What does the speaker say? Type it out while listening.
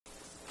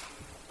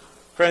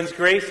Friends,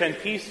 grace and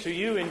peace to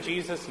you in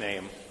Jesus'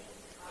 name.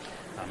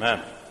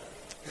 Amen.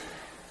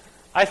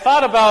 I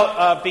thought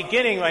about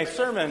beginning my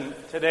sermon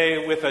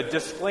today with a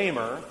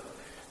disclaimer,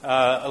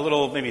 a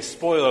little maybe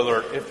spoiler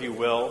alert, if you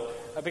will,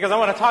 because I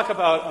want to talk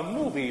about a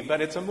movie, but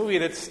it's a movie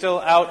that's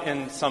still out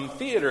in some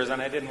theaters, and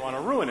I didn't want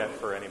to ruin it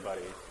for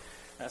anybody.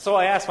 So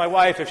I asked my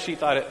wife if she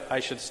thought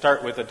I should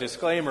start with a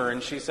disclaimer,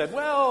 and she said,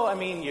 well, I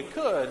mean, you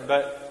could,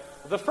 but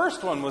the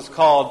first one was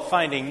called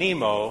Finding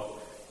Nemo,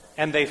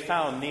 and they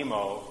found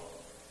Nemo.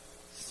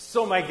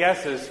 So my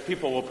guess is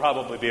people will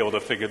probably be able to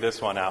figure this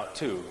one out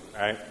too,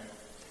 right?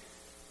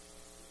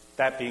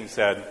 That being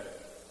said,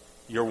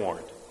 you're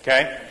warned,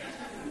 okay?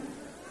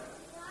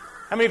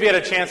 How many of you had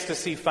a chance to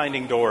see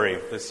Finding Dory,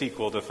 the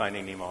sequel to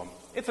Finding Nemo?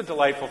 It's a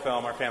delightful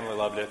film. Our family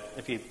loved it.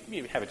 If you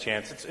have a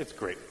chance, it's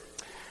great.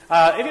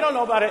 If you don't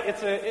know about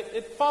it,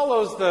 it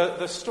follows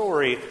the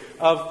story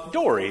of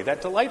Dory,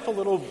 that delightful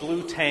little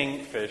blue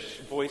tang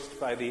fish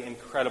voiced by the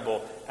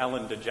incredible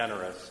Ellen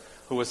DeGeneres,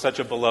 who was such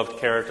a beloved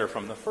character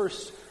from the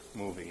first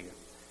movie.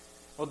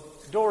 Well,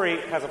 Dory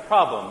has a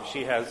problem.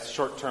 She has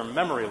short-term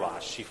memory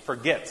loss. She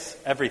forgets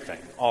everything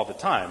all the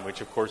time,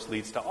 which of course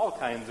leads to all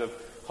kinds of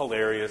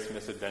hilarious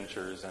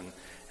misadventures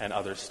and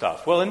other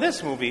stuff. Well, in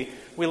this movie,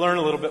 we learn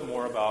a little bit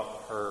more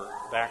about her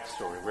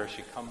backstory, where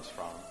she comes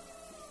from.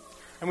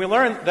 And we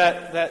learn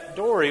that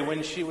Dory,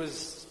 when she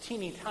was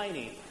teeny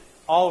tiny,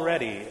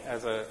 already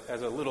as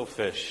a little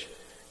fish,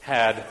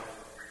 had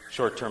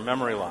short-term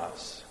memory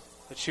loss.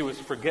 That she was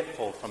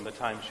forgetful from the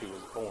time she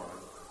was born.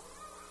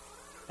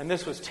 And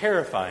this was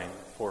terrifying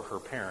for her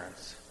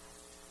parents,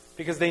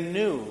 because they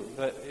knew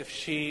that if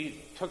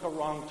she took a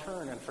wrong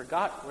turn and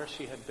forgot where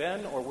she had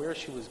been or where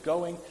she was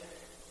going,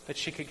 that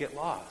she could get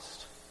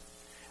lost.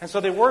 And so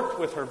they worked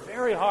with her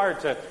very hard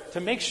to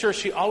make sure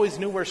she always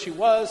knew where she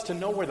was, to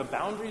know where the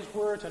boundaries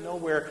were, to know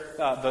where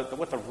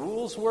what the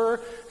rules were,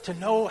 to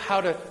know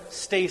how to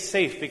stay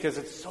safe, because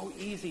it's so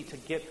easy to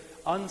get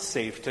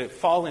unsafe, to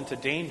fall into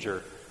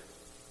danger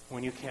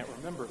when you can't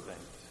remember things.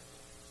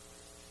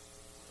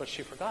 But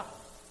she forgot.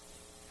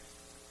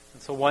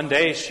 And so one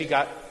day she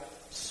got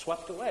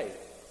swept away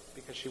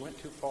because she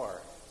went too far.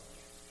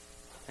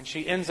 And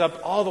she ends up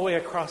all the way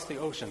across the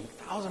ocean,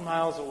 1,000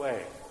 miles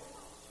away,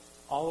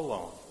 all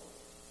alone,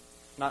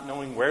 not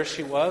knowing where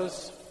she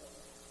was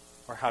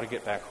or how to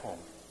get back home.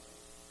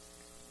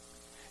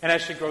 And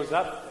as she grows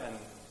up and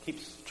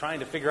keeps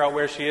trying to figure out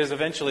where she is,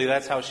 eventually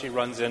that's how she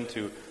runs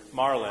into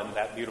Marlin,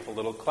 that beautiful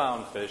little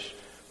clownfish,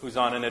 who's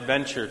on an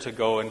adventure to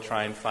go and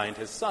try and find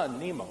his son,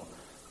 Nemo,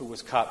 who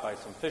was caught by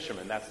some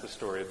fishermen. That's the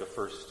story of the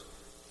first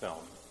film.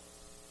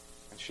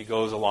 And she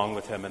goes along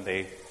with him and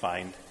they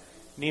find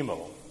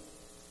Nemo.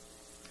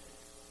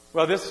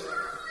 Well, this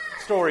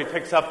story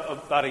picks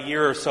up about a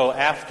year or so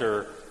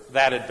after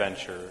that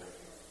adventure.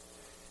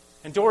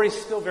 And Dory's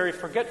still very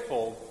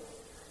forgetful.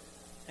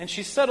 And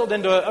she's settled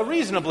into a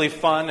reasonably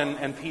fun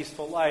and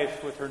peaceful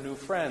life with her new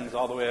friends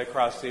all the way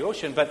across the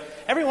ocean. But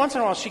every once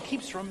in a while she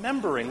keeps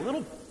remembering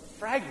little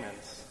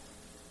fragments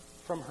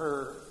from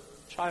her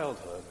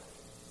childhood.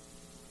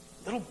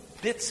 Little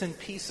bits and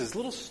pieces,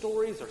 little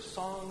stories or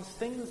songs,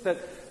 things that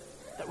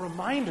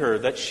remind her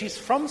that she's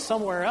from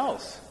somewhere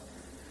else.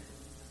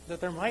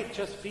 That there might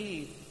just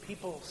be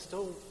people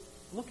still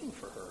looking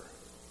for her.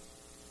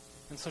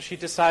 And so she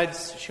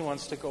decides she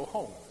wants to go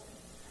home.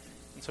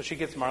 And so she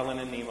gets Marlin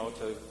and Nemo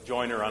to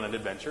join her on an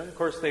adventure. And of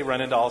course they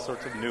run into all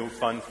sorts of new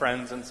fun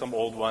friends and some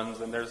old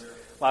ones, and there's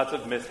lots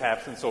of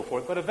mishaps and so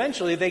forth. But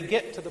eventually they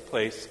get to the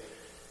place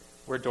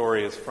where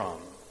Dory is from.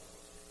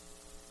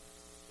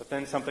 But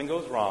then something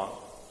goes wrong,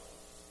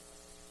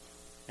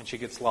 and she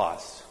gets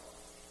lost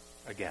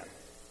again.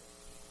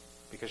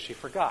 Because she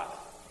forgot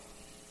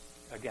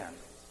again.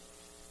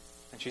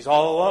 And she's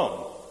all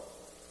alone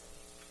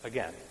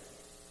again.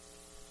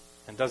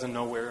 And doesn't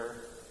know where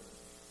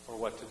or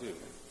what to do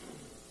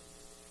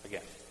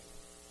again.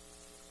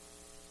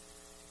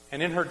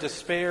 And in her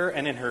despair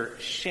and in her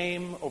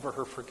shame over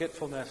her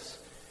forgetfulness,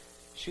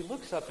 she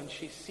looks up and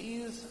she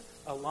sees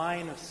a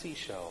line of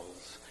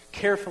seashells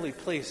carefully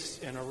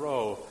placed in a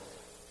row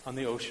on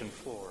the ocean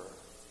floor.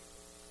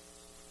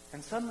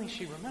 And suddenly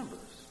she remembers.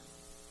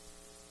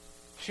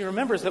 She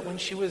remembers that when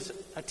she was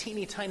a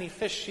teeny tiny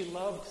fish, she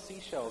loved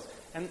seashells.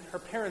 And her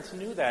parents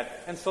knew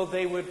that. And so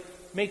they would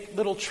make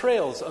little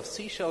trails of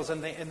seashells.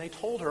 And they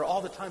told her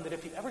all the time that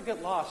if you ever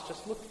get lost,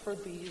 just look for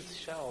these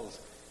shells.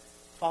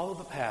 Follow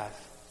the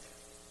path,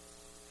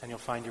 and you'll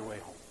find your way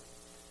home.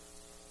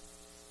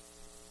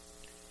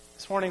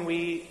 This morning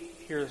we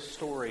hear a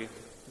story.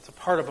 It's a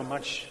part of a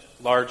much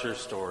larger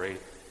story.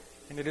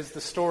 And it is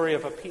the story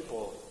of a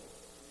people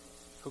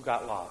who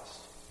got lost.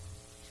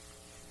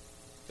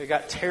 They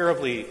got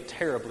terribly,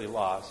 terribly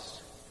lost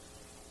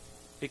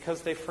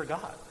because they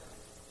forgot.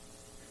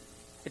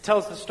 It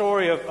tells the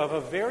story of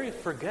a very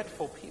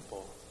forgetful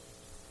people.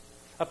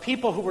 A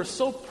people who were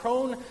so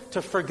prone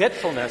to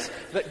forgetfulness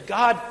that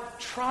God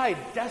tried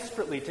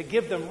desperately to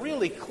give them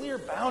really clear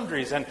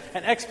boundaries and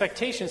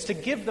expectations, to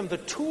give them the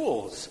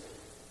tools,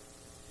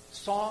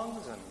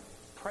 songs and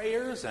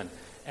prayers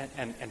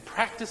and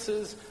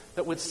practices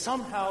that would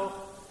somehow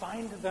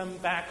find them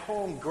back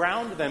home,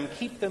 ground them,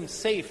 keep them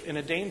safe in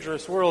a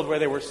dangerous world where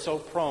they were so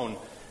prone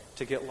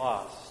to get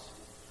lost,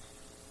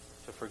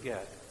 to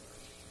forget.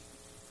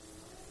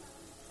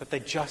 But they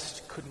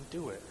just couldn't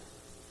do it.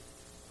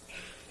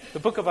 The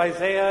book of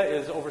Isaiah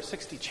is over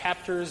 60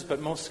 chapters, but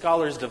most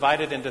scholars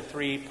divide it into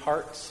 3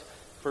 parts.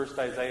 First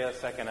Isaiah,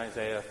 second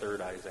Isaiah,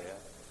 third Isaiah.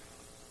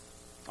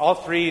 All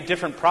 3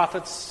 different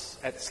prophets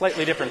at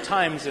slightly different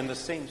times in the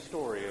same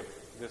story of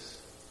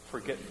this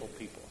forgetful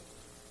people.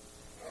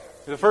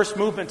 The first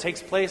movement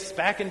takes place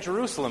back in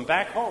Jerusalem,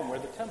 back home, where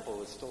the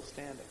temple is still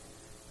standing.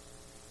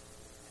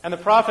 And the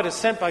prophet is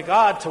sent by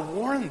God to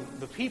warn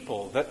the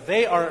people that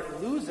they are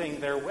losing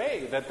their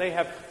way, that they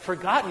have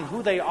forgotten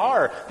who they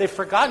are. They've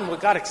forgotten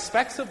what God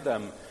expects of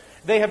them.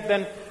 They have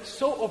been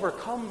so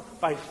overcome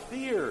by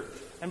fear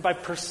and by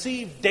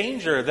perceived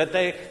danger that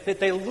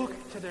they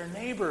look to their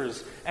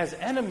neighbors as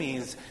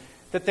enemies,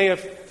 that they have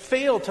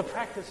failed to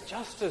practice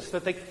justice,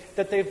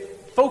 that they've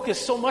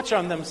focused so much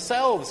on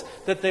themselves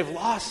that they've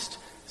lost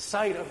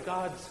sight of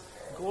God's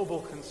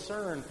global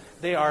concern.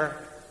 They are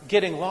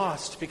getting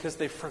lost because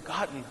they've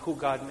forgotten who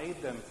God made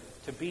them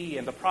to be.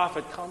 And the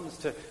prophet comes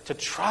to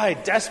try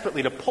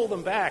desperately to pull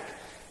them back,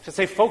 to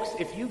say, folks,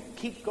 if you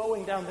keep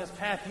going down this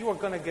path, you are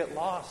going to get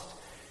lost.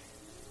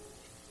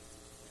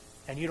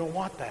 And you don't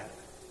want that.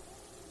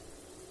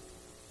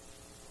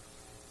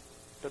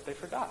 But they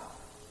forgot.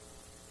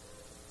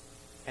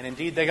 And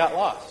indeed, they got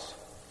lost.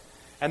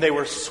 And they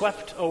were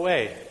swept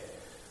away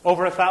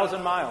over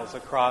 1,000 miles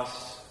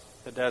across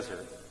the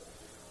desert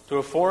to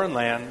a foreign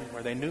land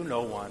where they knew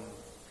no one,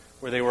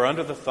 where they were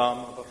under the thumb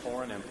of a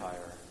foreign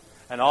empire.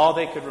 And all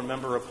they could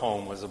remember of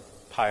home was a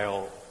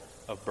pile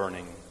of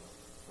burning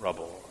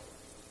rubble.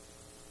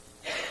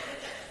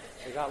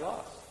 They got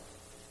lost.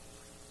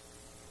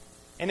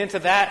 And into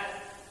that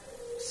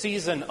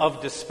season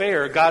of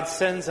despair, God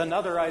sends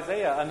another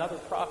Isaiah, another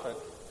prophet,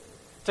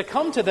 to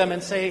come to them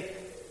and say,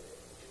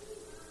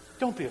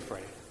 don't be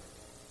afraid.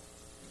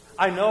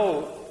 I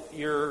know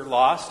you're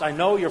lost. I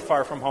know you're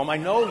far from home. I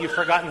know you've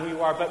forgotten who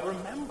you are, but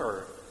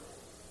remember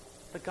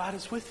that God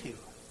is with you.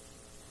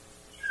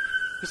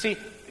 You see,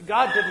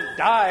 God didn't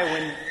die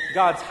when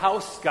God's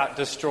house got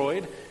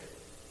destroyed,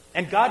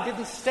 and God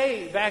didn't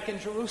stay back in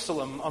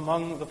Jerusalem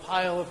among the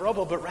pile of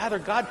rubble, but rather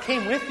God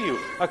came with you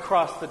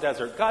across the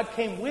desert. God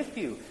came with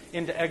you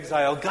into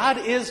exile. God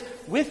is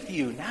with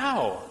you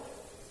now.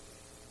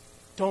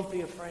 Don't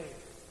be afraid.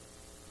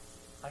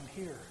 I'm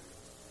here.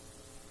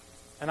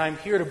 And I'm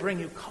here to bring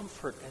you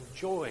comfort and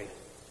joy.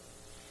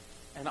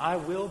 And I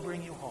will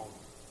bring you home.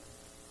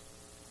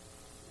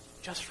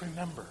 Just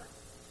remember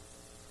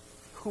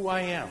who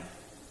I am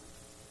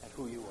and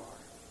who you are.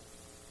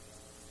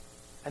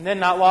 And then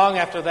not long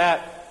after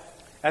that,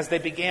 as they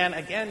began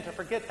again to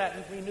forget that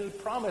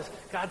renewed promise,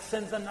 God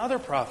sends another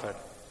prophet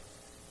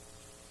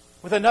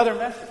with another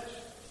message.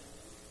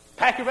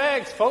 Pack your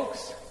bags,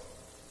 folks.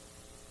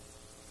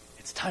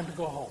 It's time to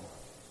go home.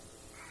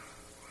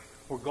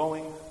 We're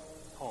going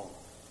home.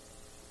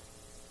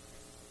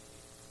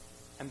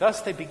 And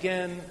thus they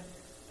begin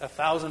a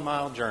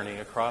 1,000-mile journey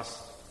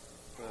across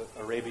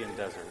the Arabian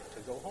desert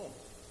to go home.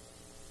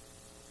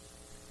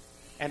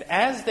 And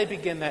as they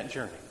begin that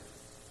journey,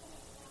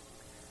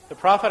 the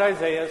prophet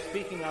Isaiah,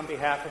 speaking on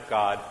behalf of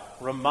God,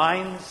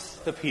 reminds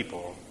the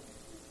people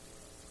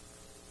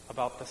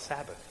about the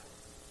Sabbath.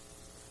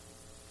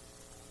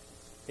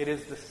 It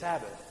is the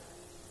Sabbath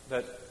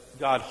that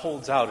God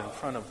holds out in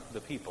front of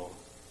the people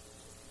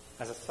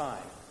as a sign,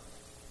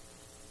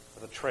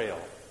 as a trail,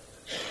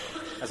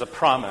 as a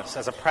promise,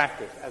 as a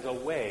practice, as a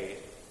way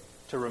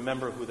to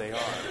remember who they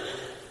are.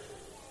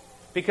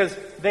 Because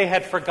they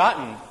had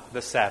forgotten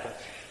the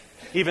Sabbath,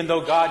 even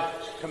though God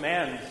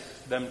commands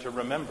them to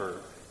remember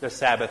the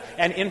Sabbath.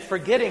 And in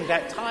forgetting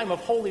that time of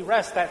holy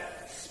rest,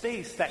 that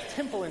space, that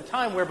temple in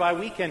time whereby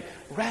we can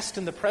rest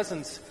in the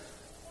presence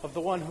of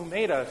the one who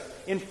made us,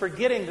 in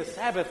forgetting the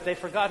Sabbath, they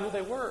forgot who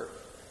they were.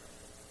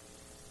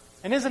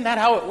 And isn't that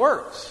how it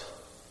works?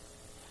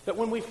 That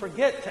when we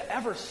forget to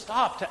ever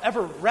stop, to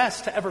ever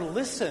rest, to ever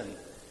listen,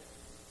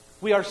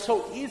 we are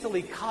so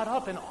easily caught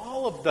up in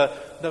all of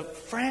the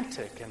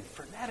frantic and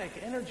frenetic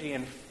energy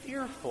and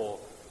fearful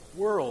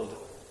world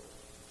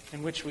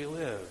in which we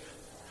live.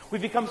 We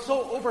become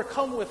so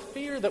overcome with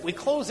fear that we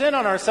close in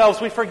on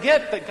ourselves. We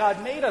forget that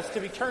God made us to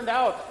be turned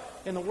out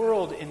in the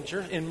world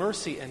in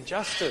mercy and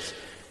justice.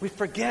 We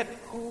forget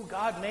who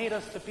God made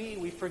us to be.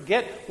 We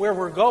forget where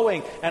we're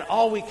going, and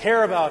all we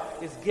care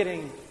about is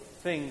getting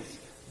things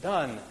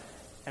done.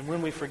 And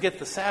when we forget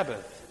the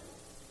Sabbath,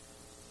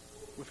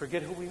 we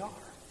forget who we are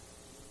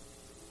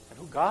and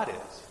who God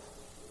is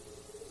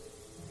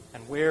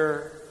and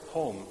where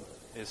home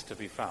is to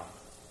be found.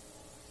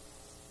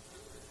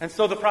 And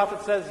so the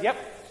prophet says, yep,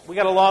 we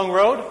got a long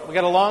road, we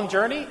got a long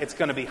journey, it's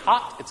going to be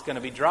hot, it's going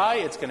to be dry,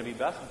 it's going to be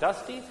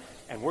dusty,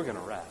 and we're going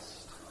to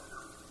rest.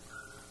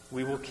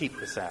 We will keep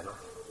the Sabbath.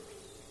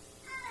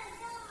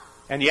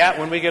 And yet,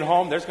 when we get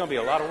home, there's going to be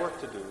a lot of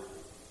work to do.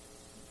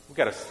 We've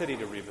got a city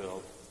to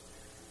rebuild.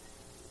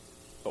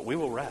 But we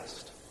will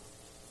rest.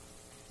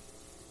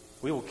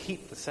 we will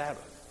keep the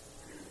Sabbath.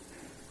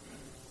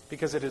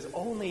 Because it is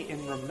only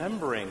in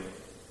remembering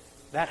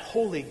that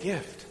holy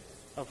gift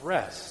of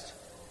rest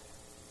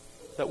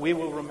that we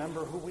will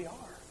remember who we are.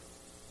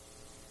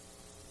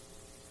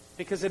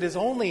 Because it is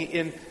only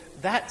in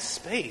that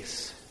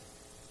space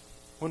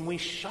when we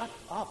shut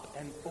up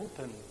and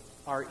open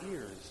our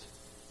ears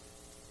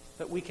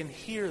that we can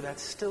hear that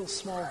still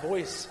small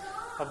voice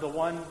of the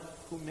one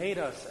who made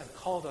us and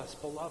called us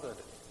beloved,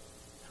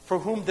 for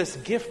whom this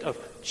gift of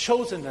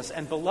chosenness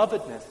and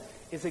belovedness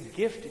is a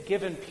gift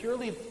given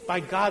purely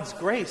by God's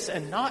grace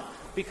and not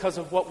because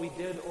of what we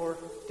did or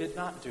did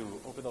not do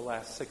over the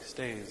last 6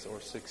 days or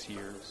 6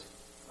 years.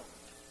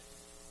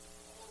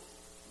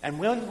 And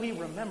when we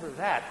remember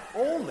that,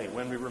 only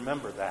when we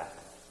remember that,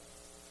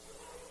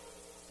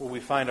 will we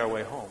find our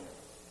way home.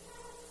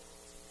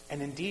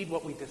 And indeed,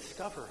 what we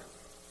discover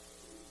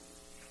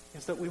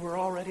is that we were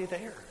already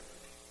there.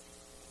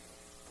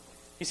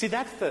 You see,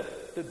 that's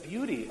the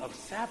beauty of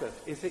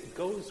Sabbath, is it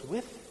goes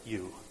with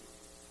you.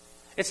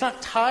 It's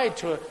not tied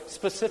to a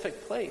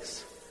specific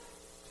place.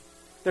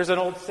 There's an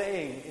old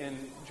saying in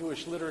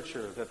Jewish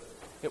literature that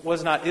it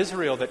was not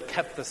Israel that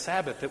kept the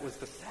Sabbath, it was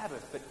the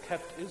Sabbath that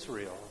kept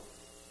Israel.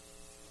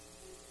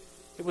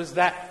 It was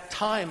that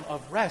time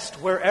of rest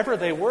wherever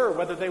they were,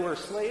 whether they were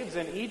slaves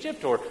in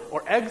Egypt or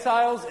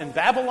exiles in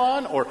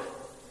Babylon or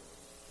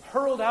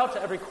hurled out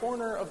to every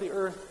corner of the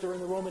earth during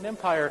the Roman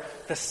Empire.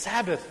 The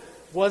Sabbath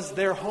was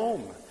their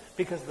home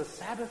because the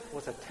Sabbath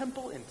was a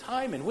temple in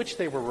time in which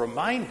they were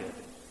reminded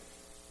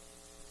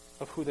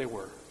of who they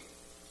were,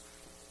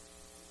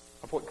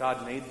 of what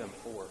God made them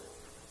for,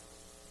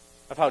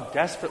 of how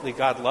desperately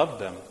God loved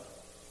them,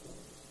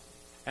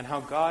 and how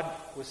God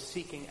was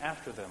seeking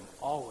after them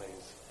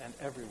always and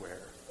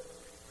everywhere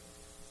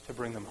to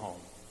bring them home.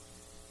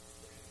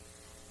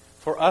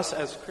 For us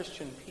as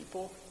Christian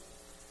people,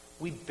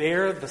 we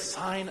bear the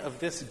sign of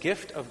this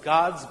gift of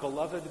God's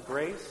beloved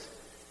grace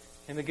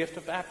in the gift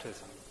of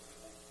baptism.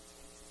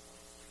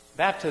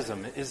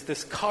 Baptism is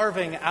this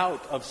carving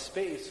out of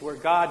space where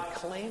God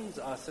claims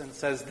us and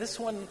says, this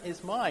one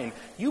is mine.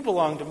 You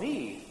belong to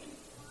me,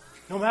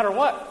 no matter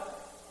what.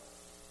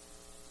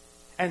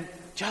 And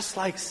just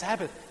like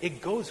Sabbath, it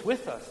goes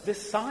with us.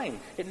 This sign,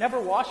 it never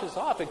washes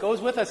off. It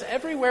goes with us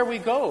everywhere we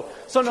go.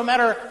 So no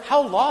matter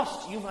how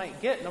lost you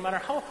might get, no matter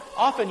how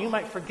often you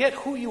might forget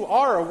who you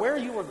are or where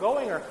you are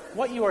going or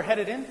what you are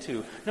headed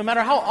into, no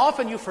matter how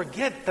often you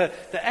forget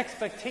the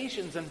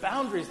expectations and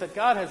boundaries that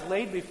God has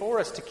laid before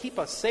us to keep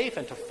us safe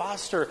and to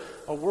foster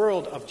a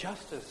world of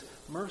justice,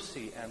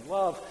 mercy, and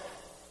love,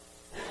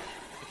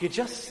 if you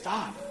just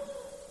stop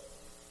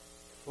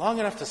long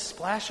enough to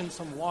splash in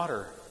some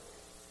water,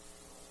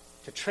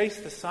 to trace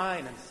the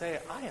sign and say,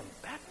 I am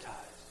baptized,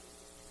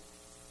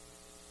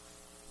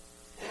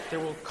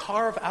 there will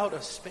carve out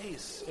a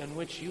space in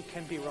which you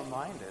can be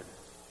reminded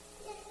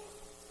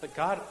that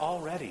God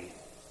already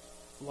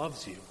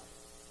loves you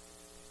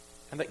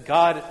and that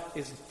God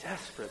is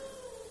desperate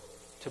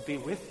to be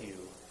with you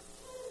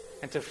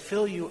and to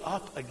fill you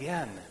up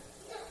again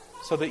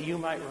so that you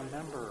might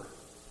remember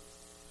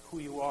who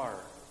you are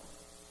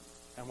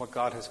and what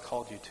God has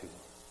called you to.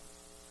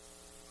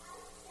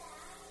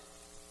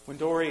 When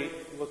Dory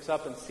looks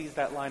up and sees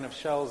that line of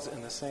shells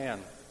in the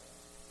sand,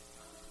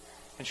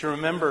 and she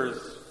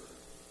remembers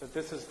that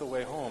this is the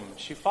way home,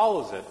 she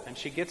follows it, and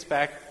she gets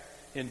back,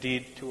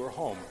 indeed, to her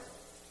home.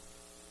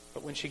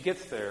 But when she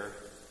gets there,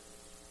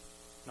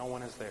 no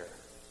one is there.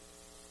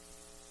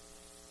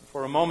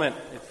 For a moment,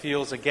 it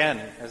feels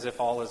again as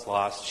if all is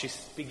lost. She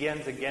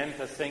begins again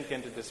to sink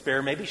into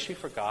despair. Maybe she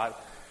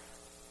forgot,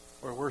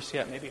 or worse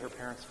yet, maybe her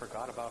parents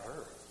forgot about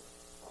her.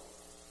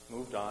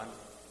 Moved on,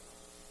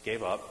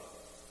 gave up.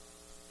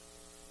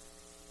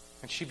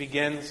 And she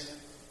begins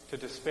to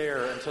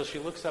despair until she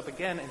looks up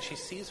again and she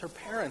sees her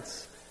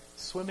parents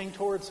swimming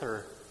towards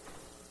her,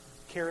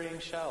 carrying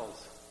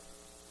shells.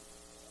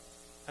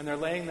 And they're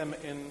laying them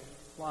in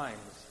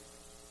lines.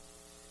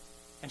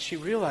 And she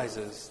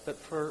realizes that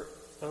for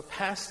the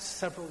past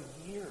several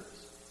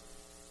years,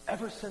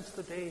 ever since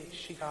the day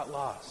she got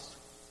lost,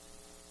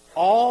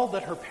 all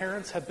that her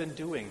parents have been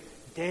doing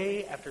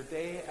day after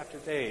day after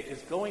day is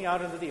going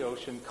out into the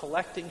ocean,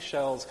 collecting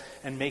shells,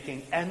 and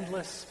making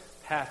endless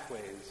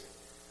pathways,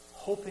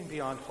 hoping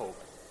beyond hope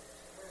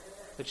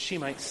that she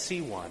might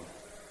see one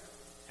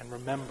and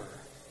remember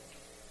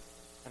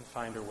and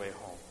find her way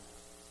home.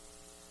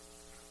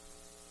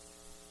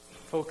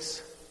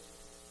 Folks,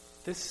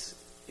 this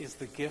is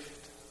the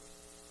gift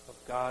of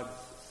God's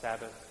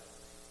Sabbath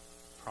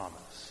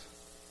promise.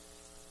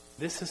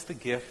 This is the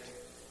gift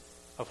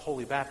of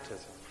holy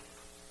baptism.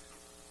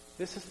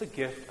 This is the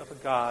gift of a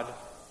God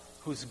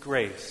whose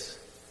grace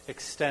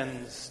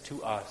extends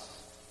to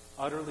us,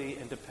 utterly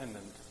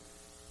independent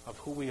of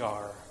who we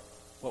are,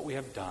 what we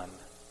have done,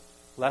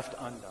 left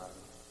undone,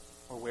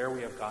 or where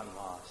we have gotten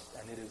lost.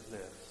 And it is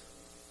this,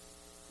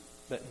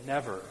 that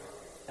never,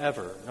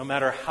 ever, no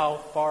matter how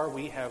far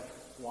we have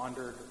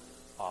wandered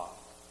off,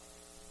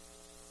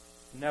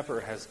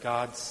 never has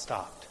God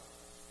stopped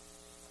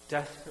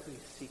desperately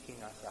seeking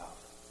us out,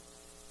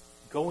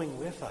 going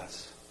with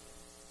us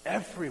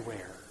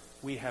everywhere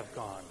we have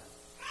gone,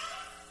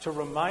 to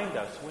remind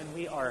us when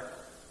we are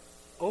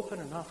open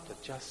enough to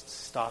just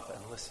stop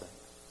and listen,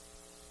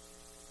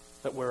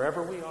 that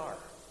wherever we are,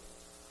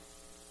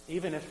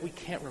 even if we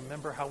can't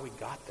remember how we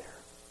got there,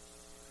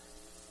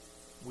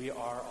 we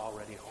are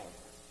already home.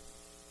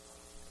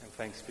 And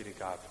thanks be to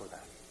God for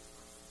that.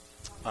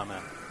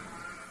 Amen.